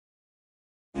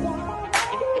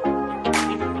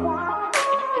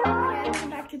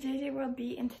Crazy World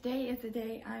B, and today is the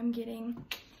day I'm getting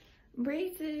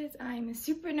braces. I'm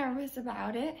super nervous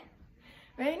about it.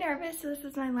 Very nervous. So this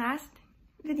is my last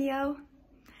video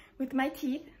with my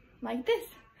teeth like this.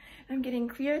 I'm getting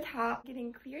clear top,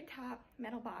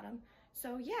 metal bottom.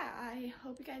 So yeah, I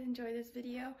hope you guys enjoy this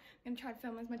video. I'm gonna try to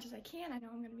film as much as I can. I know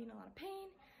I'm gonna be in a lot of pain,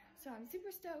 so I'm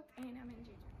super stoked, and I'm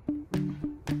enjoying.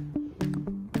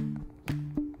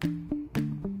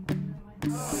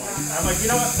 I'm like, you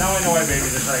know what? Now I know why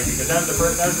babies are crazy, because that's the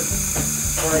first,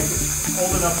 like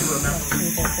old enough to remember.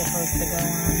 It's supposed to go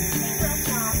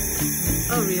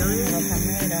on. Oh, really? It'll come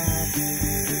right off.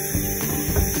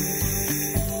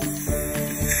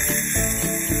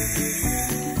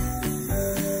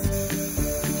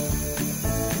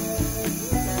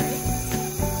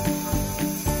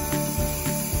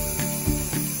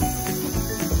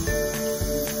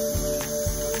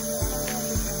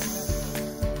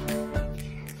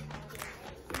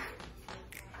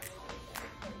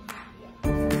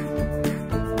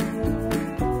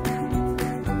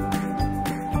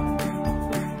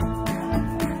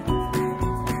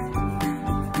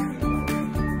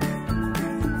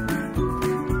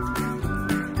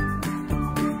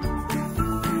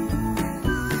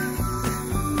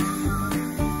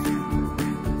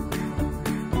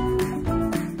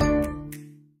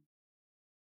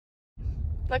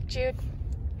 Look, Jude.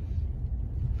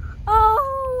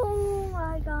 Oh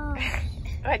my god.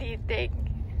 What do you think?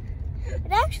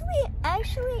 It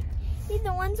actually, see,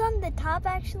 the ones on the top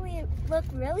actually look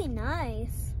really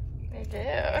nice. They do.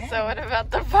 Yeah. So what about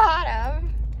the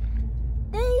bottom?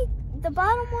 The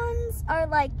bottom ones are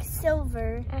like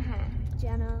silver,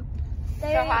 Jenna. So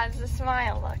how does the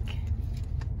smile look?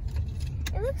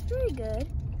 It looks pretty good.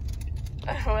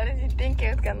 What did you think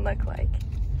it was gonna look like?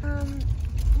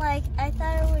 Like, I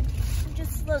thought it would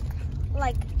just look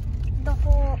like the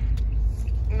whole...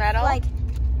 Metal? Like,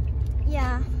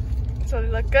 yeah. So they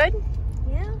look good?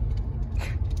 Yeah.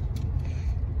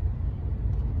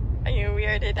 Are you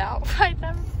weirded out by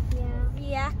them? Yeah.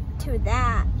 React to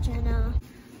that, Jenna.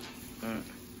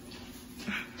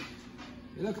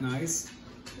 You look nice.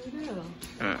 You do.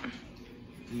 Can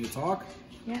you talk?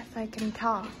 Yes, I can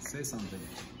talk. Say something.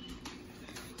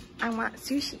 I want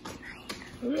sushi tonight.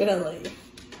 Really?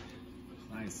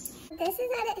 Nice. This is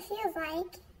what it feels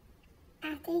like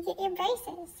after you get your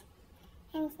braces.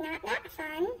 And it's not that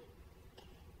fun.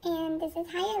 And this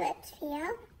is how your lips feel.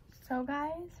 So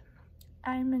guys,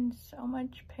 I'm in so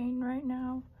much pain right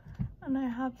now. And I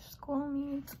have school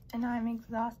meets and I'm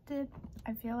exhausted.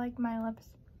 I feel like my lips,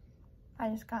 I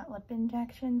just got lip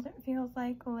injections. It feels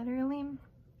like, literally.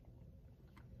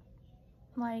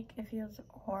 Like, it feels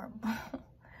horrible.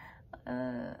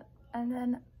 And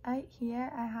then right here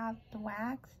I have the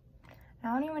wax. I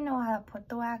don't even know how to put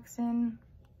the wax in.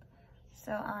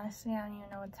 So honestly, I don't even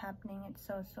know what's happening. It's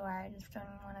so sore. I just don't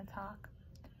even want to talk.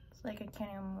 It's like I can't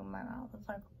even move my mouth. It's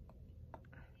like...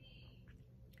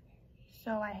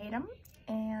 So I hate them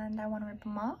and I want to rip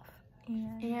them off.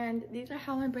 And these are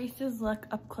how my braces look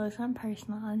up close and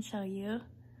personal. I'll show you.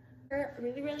 They're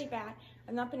really, really bad.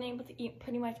 I've not been able to eat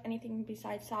pretty much anything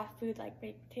besides soft food like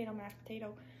baked potato, mashed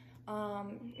potato,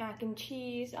 mac and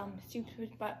cheese, soups,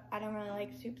 but I don't really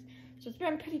like soups, so it's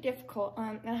been pretty difficult.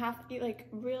 And I have to eat like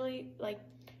really, like,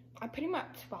 I pretty much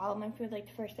swallow my food like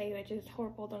the first day, which is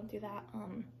horrible. Don't do that.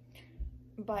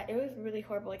 But it was really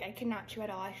horrible. Like, I could not chew at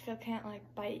all. I still can't like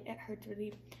bite. It hurts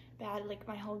really bad. Like,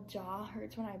 my whole jaw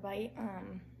hurts when I bite.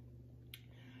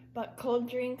 But cold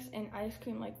drinks and ice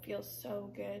cream like feels so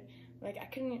good. Like, I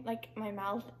couldn't, like, my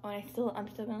mouth, when I'm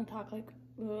still gonna talk like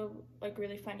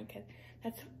really funny, because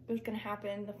that's what's gonna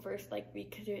happen the first like week,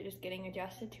 because you're just getting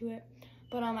adjusted to it.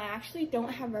 But I actually don't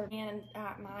have rubber bands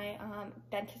at my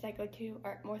dentist I go to,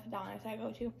 or orthodontist I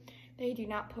go to. They do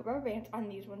not put rubber bands on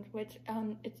these ones, which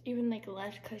it's even like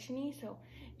less cushiony, so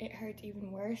it hurts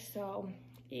even worse. So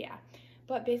yeah,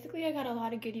 but basically I got a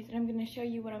lot of goodies, and I'm gonna show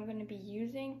you what I'm gonna be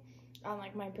using on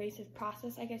like my braces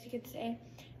process, I guess you could say,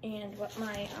 and what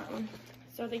my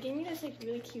so they gave me this like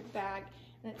really cute bag,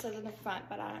 and it says on the front,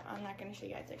 but I'm not going to show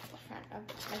you guys like the front of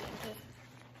my dentist,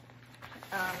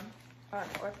 or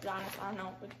orthodontist, I don't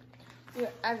know,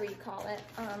 whatever you call it,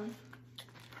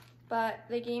 but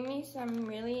they gave me some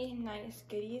really nice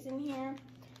goodies in here,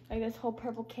 like this whole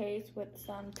purple case with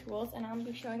some tools, and I'll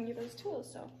be showing you those tools.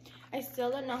 So I still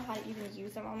don't know how to even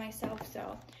use them on myself,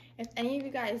 so if any of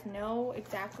you guys know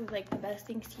exactly like the best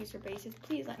things to use for braces,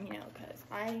 please let me know, because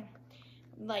I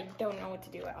like don't know what to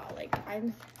do at all. Like,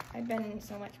 I've been in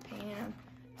so much pain, and I'm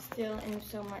still in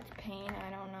so much pain.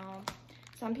 I don't know.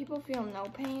 Some people feel no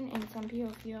pain and some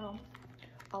people feel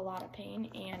a lot of pain,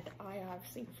 and I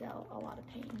obviously feel a lot of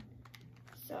pain.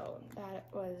 So that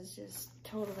was just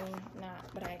totally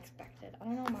not what I expected. I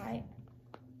don't know why.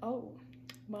 Oh,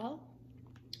 well,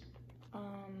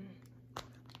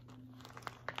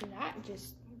 that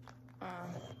just,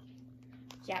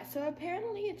 yeah, so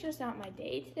apparently it's just not my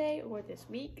day today or this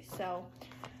week, so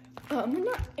I'm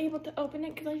not able to open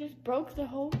it because I just broke the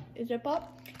whole zip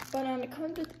up. But it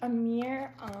comes with a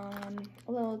mirror,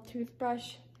 a little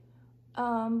toothbrush,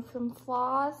 some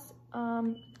floss,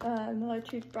 another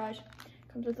toothbrush.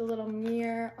 Comes with a little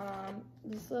mirror,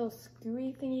 this little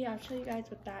screwy thingy. I'll show you guys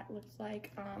what that looks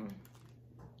like.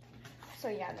 So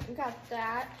yeah, we got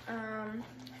that.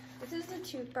 This is the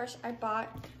toothbrush I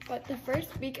bought, but the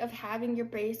first week of having your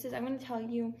braces, I'm gonna tell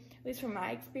you, at least from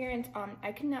my experience,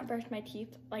 I could not brush my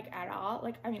teeth like at all.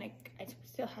 Like, I mean, I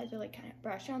still had to like kind of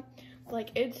brush them, but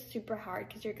like it's super hard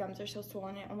because your gums are so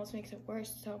swollen. It almost makes it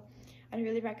worse. So I'd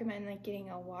really recommend like getting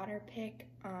a water pick,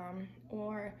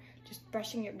 or just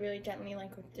brushing it really gently,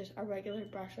 like with just a regular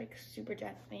brush, like super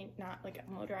gently, not like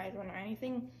a motorized one or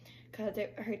anything, because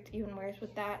it hurts even worse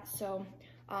with that. So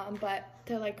but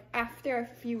to like after a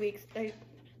few weeks, they're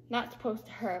not supposed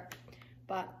to hurt,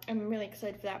 but I'm really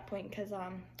excited for that point because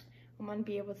I'm gonna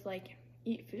be able to like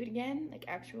eat food again, like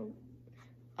actual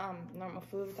normal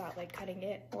food without like cutting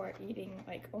it or eating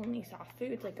like only soft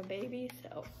foods like a baby.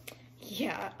 So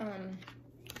yeah,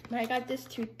 but I got this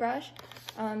toothbrush.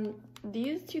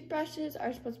 These toothbrushes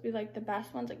are supposed to be like the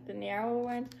best ones, like the narrow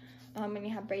ones. When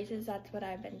you have braces, that's what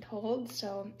I've been told.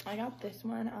 So I got this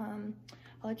one.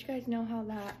 I'll let you guys know how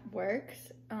that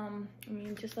works. I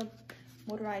mean, just a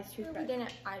motorized toothbrush.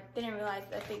 I didn't realize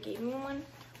that they gave me one,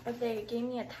 but they gave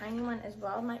me a tiny one as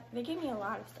well. They gave me a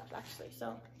lot of stuff actually.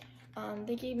 So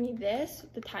they gave me this,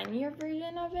 the tinier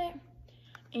version of it,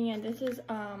 and this is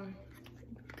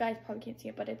you guys probably can't see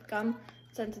it, but it's gum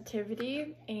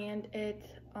sensitivity, and it's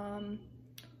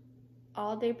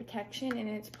all day protection, and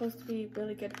it's supposed to be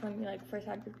really good for when you like first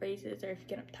have your braces or if you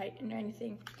get them tightened or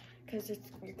anything, because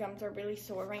your gums are really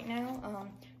sore right now.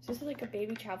 So this is like a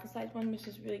baby travel size one, which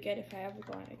is really good if I ever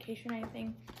go on vacation or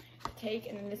anything to take.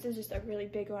 And then this is just a really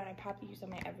big one. I probably use on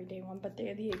my everyday one, but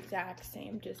they're the exact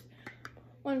same, just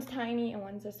one's tiny and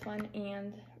one's this one.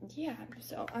 And yeah,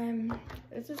 so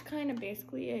this is kind of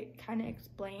basically, it kind of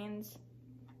explains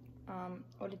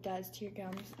what it does to your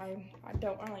gums. I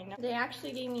don't really know. They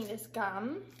actually gave me this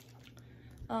gum,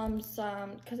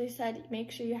 because they said make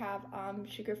sure you have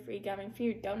sugar-free gum. And if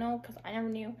you don't know, because I never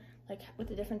knew like what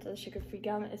the difference of the sugar-free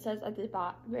gum, it says at the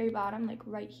very bottom, like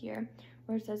right here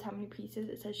where it says how many pieces,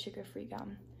 it says sugar-free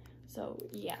gum. So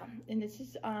yeah, and this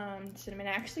is cinnamon.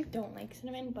 I actually don't like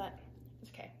cinnamon, but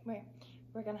it's okay.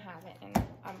 We're gonna have it, and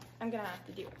I'm gonna have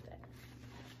to deal with it.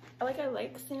 I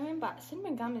like cinnamon, but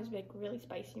cinnamon gum is like really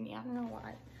spicy to me. I don't know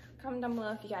why. Comment down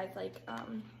below if you guys like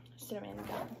cinnamon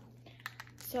gum.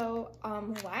 So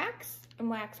wax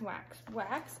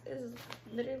is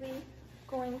literally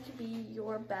going to be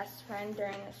your best friend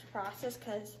during this process,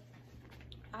 because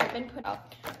I've been put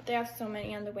out. They have so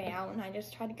many on the way out, and I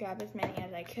just tried to grab as many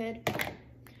as I could.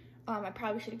 I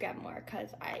probably should have grabbed more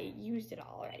because I used it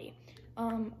all already.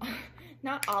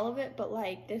 Not all of it, but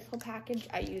like this whole package,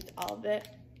 I used all of it.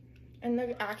 And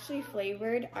they're actually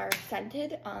flavored, are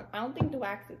scented. I don't think the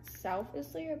wax itself is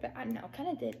flavored, but I don't know, kind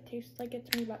of did taste like it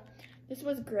to me. But this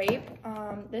was grape.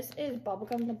 This is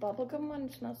bubblegum. The bubblegum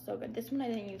one smells so good. This one I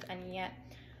didn't use any yet,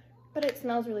 but it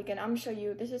smells really good. I'm gonna show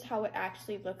you. This is how it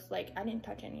actually looks like. I didn't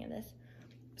touch any of this,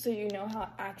 so you know how it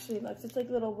actually looks. It's like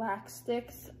little wax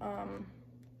sticks, and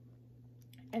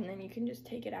then you can just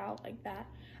take it out like that.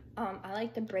 I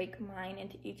like to break mine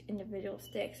into each individual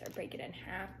sticks, or break it in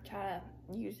half. Try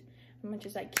to use as much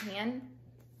as I can,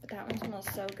 but that one smells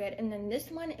so good. And then this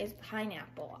one is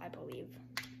pineapple, I believe.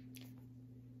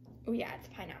 Oh yeah, it's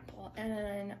pineapple. And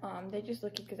then they just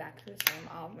look exactly the same.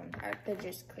 All of them are, they're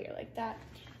just clear like that.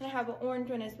 And I have an orange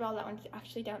one as well. That one's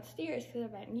actually downstairs because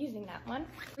I've been using that one.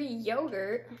 Free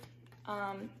yogurt,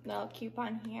 little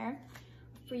coupon here.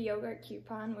 Free yogurt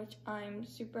coupon, which I'm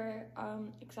super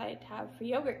excited to have a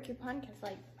free yogurt coupon, because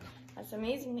like that's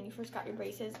amazing when you first got your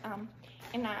braces.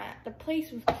 And the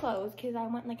place was closed because I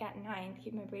went like at 9 to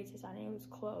keep my braces on, and it was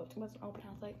closed. It wasn't open.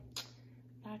 I was like,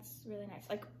 that's really nice.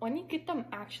 Like when you get them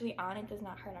actually on, it does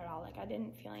not hurt at all. Like I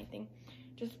didn't feel anything.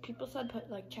 Just people said put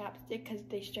like chapstick because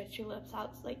they stretch your lips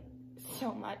out like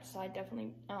so much. So I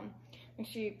definitely make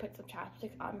sure you put some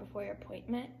chapstick on before your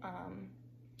appointment.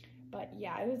 But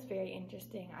yeah, it was very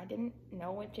interesting. I didn't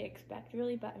know what to expect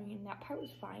really, but I mean, that part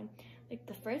was fine. Like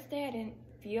the first day I didn't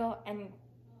feel any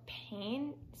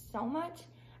pain so much.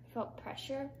 I felt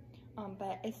pressure,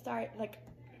 but it started like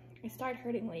it started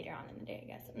hurting later on in the day, I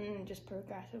guess, and then just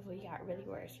progressively got really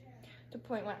worse. To the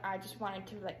point when I just wanted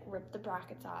to like rip the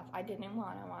brackets off. I didn't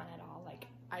want one at all. Like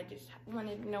I just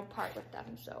wanted no part with them.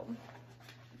 So,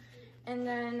 and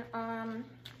then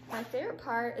my favorite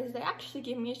part is they actually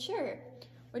gave me a shirt,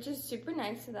 which is super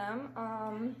nice of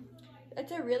them.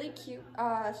 It's a really cute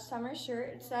summer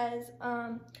shirt. It says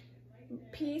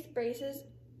peace, braces.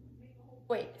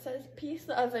 Wait, it says peace,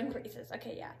 love, and braces.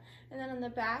 Okay, yeah. And then on the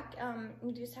back,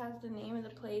 it just has the name of the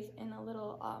place and a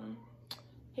little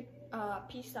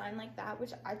peace sign like that,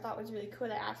 which I thought was really cool.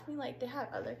 They asked me, like, they had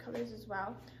other colors as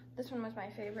well. This one was my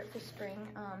favorite for spring.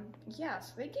 Yeah,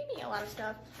 so they gave me a lot of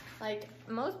stuff. Like,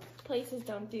 most places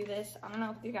don't do this. I don't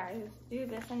know if you guys do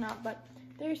this or not, but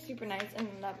they're super nice. And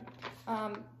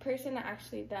the person that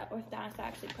orthodontist that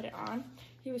actually put it on,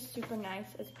 he was super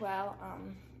nice as well.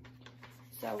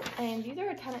 So, and these are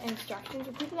a ton of instructions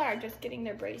for people that are just getting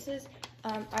their braces.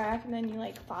 I recommend you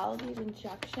like follow these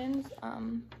instructions.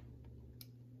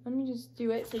 Let me just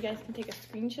do it so you guys can take a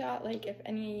screenshot, like if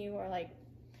any of you are like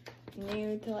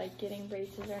new to like getting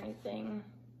braces or anything.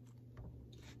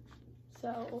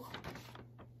 So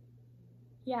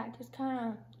yeah, it just kind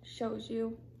of shows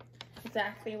you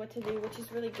exactly what to do, which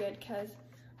is really good because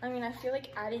I mean, I feel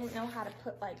like I didn't know how to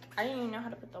put I didn't even know how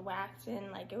to put the wax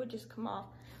in, like it would just come off.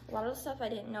 A lot of the stuff I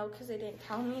didn't know because they didn't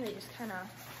tell me. They just kind of,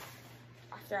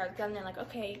 after I was done, they're like,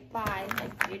 okay, bye,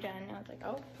 like you're done. And I was like,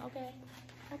 oh,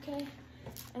 okay.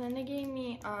 And then they gave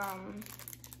me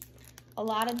a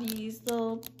lot of these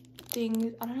little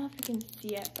things. I don't know if you can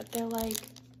see it, but they're like,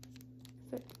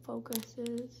 if it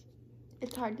focuses,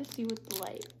 it's hard to see with the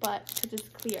light, but because it's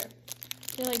clear.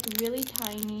 They're like really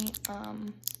tiny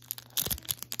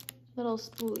little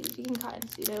spoolies. You can kind of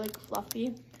see they're like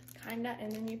fluffy, kinda,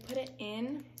 and then you put it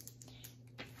in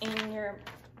your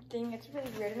thing. It's really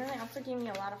weird. And then they also gave me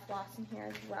a lot of floss in here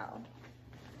as well.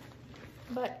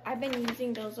 But I've been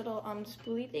using those little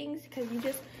spoolie things because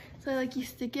you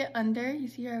stick it under. You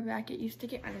see our bracket, you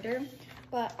stick it under.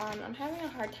 But I'm having a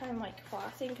hard time like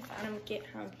flossing because I don't get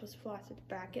how I'm supposed to floss with the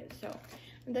bracket. So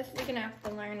I'm definitely gonna have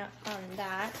to learn on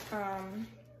that.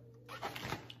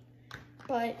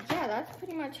 But yeah, that's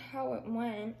pretty much how it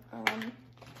went.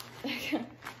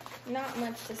 Not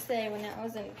much to say when I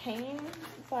was in pain,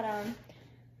 but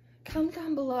comment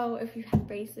down below if you have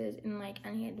braces and like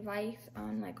any advice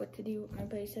on like what to do with my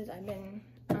braces. I've been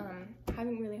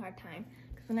having a really hard time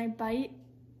because when I bite,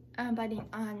 I'm biting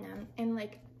on them, and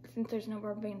like since there's no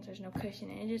rubber bands, there's no cushion,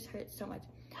 and it just hurts so much.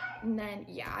 And then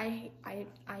yeah, I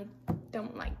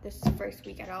don't like this first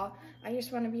week at all. I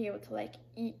just want to be able to like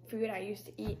eat food I used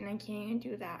to eat, and I can't even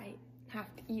do that. I have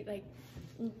to eat like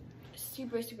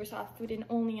super soft food, and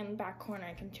only in the back corner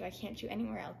I can chew. I can't chew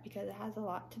anywhere else because it has a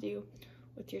lot to do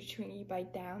with your chewing. You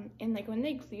bite down, and like when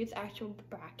they glue its actual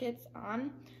brackets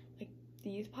on, like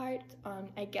these parts,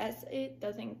 I guess it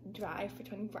doesn't dry for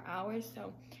 24 hours.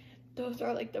 So those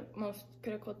are like the most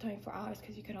critical 24 hours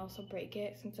because you can also break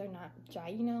it since they're not dry,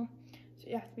 you know. So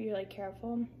you have to be really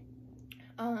careful.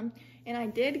 And I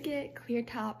did get clear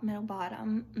top, middle,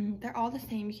 bottom. They're all the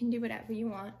same. You can do whatever you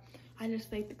want. I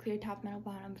just like the clear top, middle,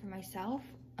 bottom for myself.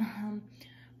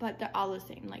 But they're all the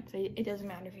same. Like it doesn't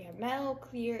matter if you have metal,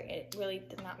 clear. It really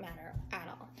does not matter at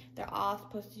all. They're all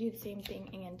supposed to do the same thing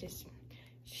and just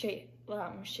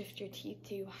shift your teeth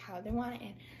to how they want it.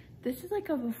 And this is like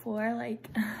a before. Like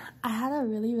I had a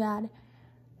really bad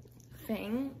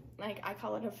thing. Like I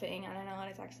call it a fang. I don't know what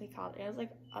it's actually called. It was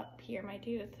like up here my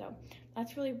tooth, so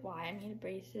that's really why I needed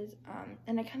braces.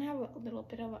 And I kind of have a little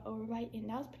bit of an overbite, and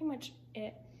that was pretty much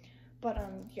it. But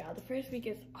yeah, the first week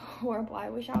is horrible. I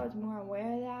wish I was more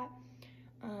aware of that.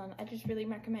 I just really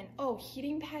recommend,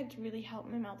 heating pads really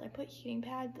help my mouth. I put heating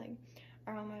pads like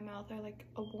around my mouth or like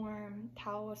a warm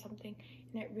towel or something,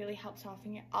 and it really helps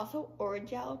soften it. Also,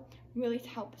 Orajel really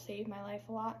helped save my life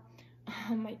a lot,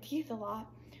 my teeth a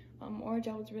lot.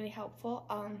 Orajel was really helpful.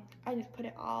 I just put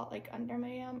it all like under my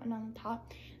and on the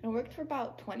top, and it worked for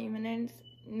about 20 minutes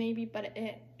maybe, but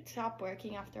it stopped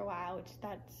working after a while, which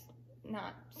that's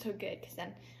not so good because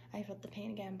then I felt the pain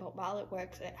again. But while it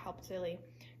works, it helps really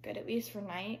good, at least for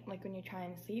night, like when you're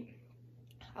trying to sleep.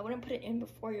 I wouldn't put it in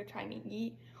before you're trying to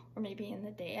eat or maybe in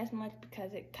the day as much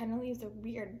because it kind of leaves a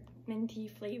weird minty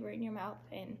flavor in your mouth,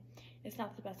 and it's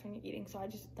not the best when you're eating, so I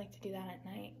just like to do that at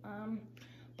night.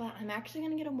 But I'm actually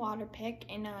gonna get a water pick,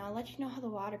 and I'll let you know how the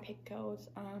water pick goes,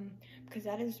 because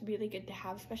that is really good to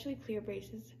have, especially clear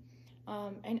braces,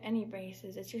 and any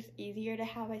braces. It's just easier to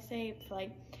have, I say, for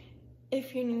like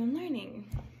if you're new and learning.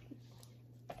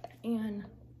 And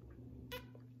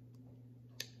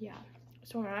yeah,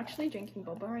 so I'm actually drinking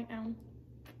boba right now.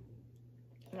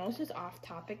 I know this is off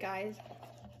topic, guys,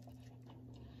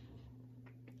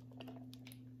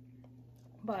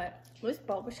 But this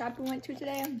boba shop we went to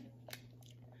today,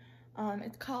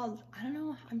 it's called, I don't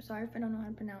know, I'm sorry if I don't know how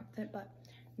to pronounce it, but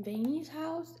Vani's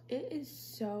House. It is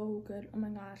so good. Oh my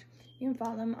gosh. You can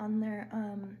follow them on their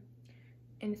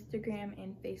Instagram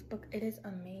and Facebook. It is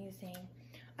amazing.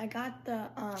 I got the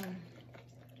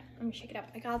let me shake it up.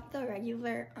 I got the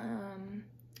regular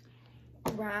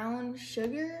brown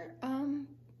sugar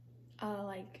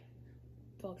like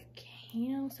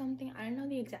volcano something. I don't know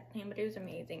the exact name, but it was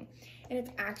amazing. And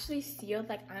it's actually sealed.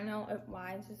 Like, I don't know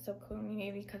why this is so cool to me,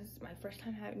 maybe because it's my first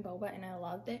time having boba and I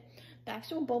loved it. The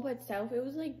actual boba itself, it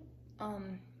was like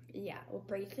yeah, with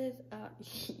braces,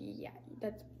 yeah,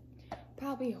 that's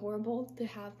probably horrible to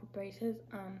have with braces,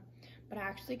 but I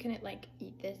actually couldn't like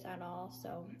eat this at all.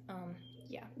 So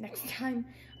yeah, next time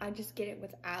I just get it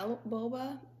without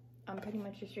boba. I'm pretty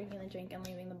much just drinking the drink and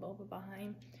leaving the boba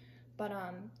behind. But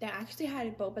they actually had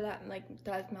a boba that like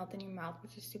does melt in your mouth,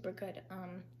 which is super good.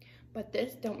 But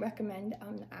this, don't recommend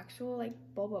the actual like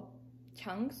boba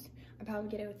chunks. I'll probably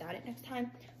get it without it next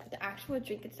time. But the actual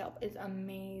drink itself is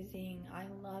amazing. I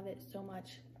love it so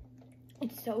much.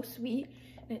 It's so sweet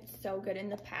and it's so good. In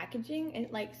the packaging,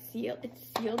 it's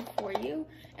sealed for you,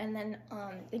 and then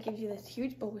they give you this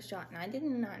huge boba shot, and I did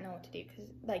not know what to do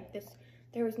because like this,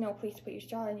 there was no place to put your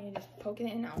straw and you just poke it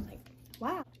in, and I was like,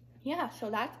 wow. Yeah, so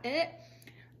that's it.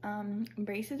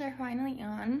 Braces are finally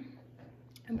on.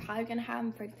 I'm probably gonna have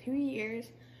them for 2 years,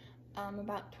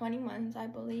 about 20 months, I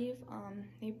believe,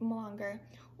 maybe longer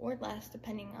or less,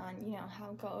 depending on, you know, how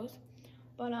it goes.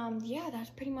 But yeah, that's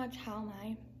pretty much how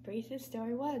my braces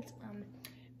story was.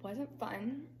 It wasn't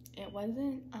fun. It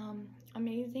wasn't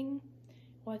amazing.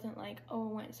 It wasn't like, oh,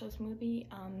 it went so smoothly.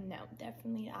 No,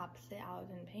 definitely the opposite. I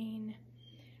was in pain.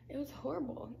 It was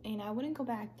horrible, and I wouldn't go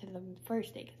back to the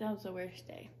first day because that was the worst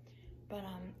day. But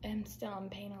I'm still in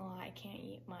pain a lot. I can't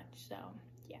eat much, so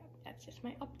yeah, that's just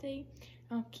my update.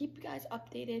 I'll keep you guys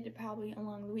updated probably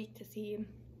along the week to see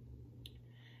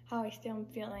how I still am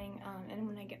feeling, and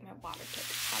when I get my water took,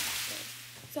 how that goes.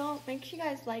 So make sure you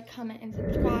guys like, comment, and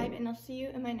subscribe, and I'll see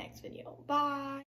you in my next video. Bye!